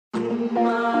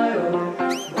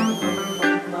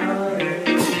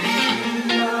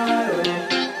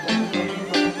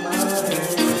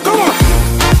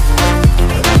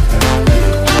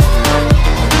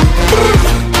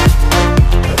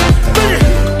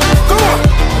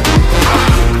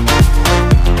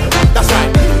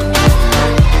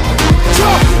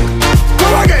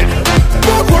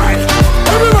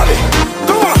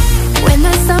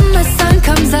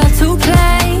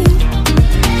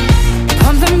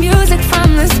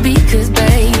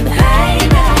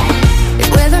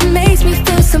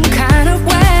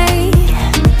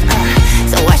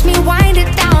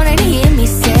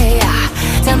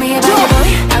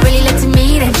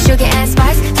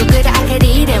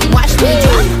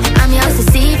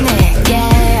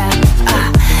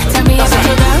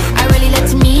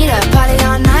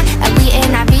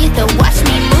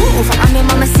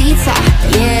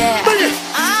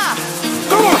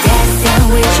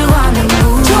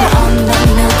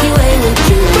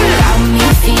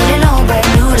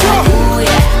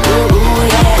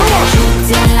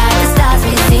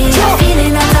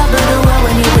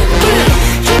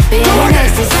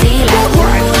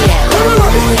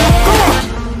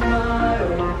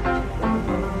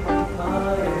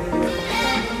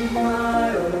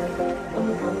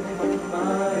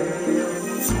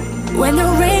When the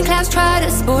rain clouds try to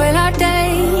spoil our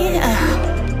day,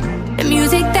 the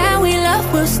music that we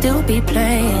love will still be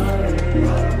playing.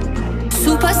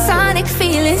 Supersonic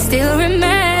feeling still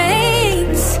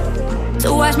remains.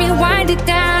 So watch me wind it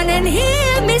down and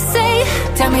hear me say,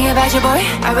 tell me about your boy,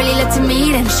 I really love to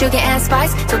meet him. Sugar and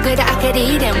spice, so good that I could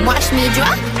eat him. Watch me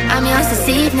drop, I'm yours this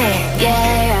evening,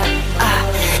 yeah.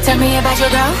 Tell me about your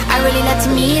girl, I really love to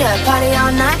meet her. Party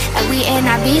all night, like we in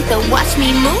Ibiza. Watch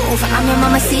me move, I'm your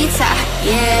mamacita,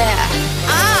 yeah.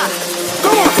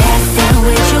 Dancing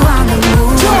with you on the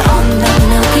moon, on the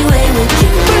Milky Way with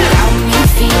you. Got me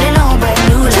feeling all brand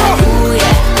new, like ooh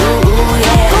yeah, ooh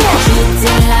yeah.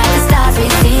 Shooting like the stars we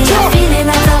see, feeling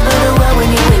on top of the world when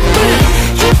you're with me.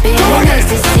 Dripping in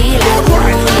ecstasy, like ooh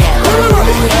yeah, ooh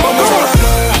yeah.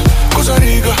 Cosa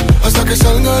rica, hasta que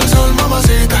salga el sol,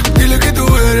 mamacita. Dile que tú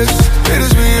eres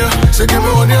mía. Sé que me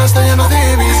bañaste lleno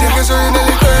de vicio, que soy un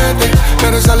delincuente,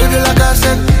 pero salí de la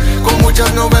cárcel con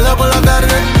muchas novelas por la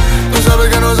tarde. Tú sabes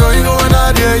que no soy hijo de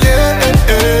nadie, yeah.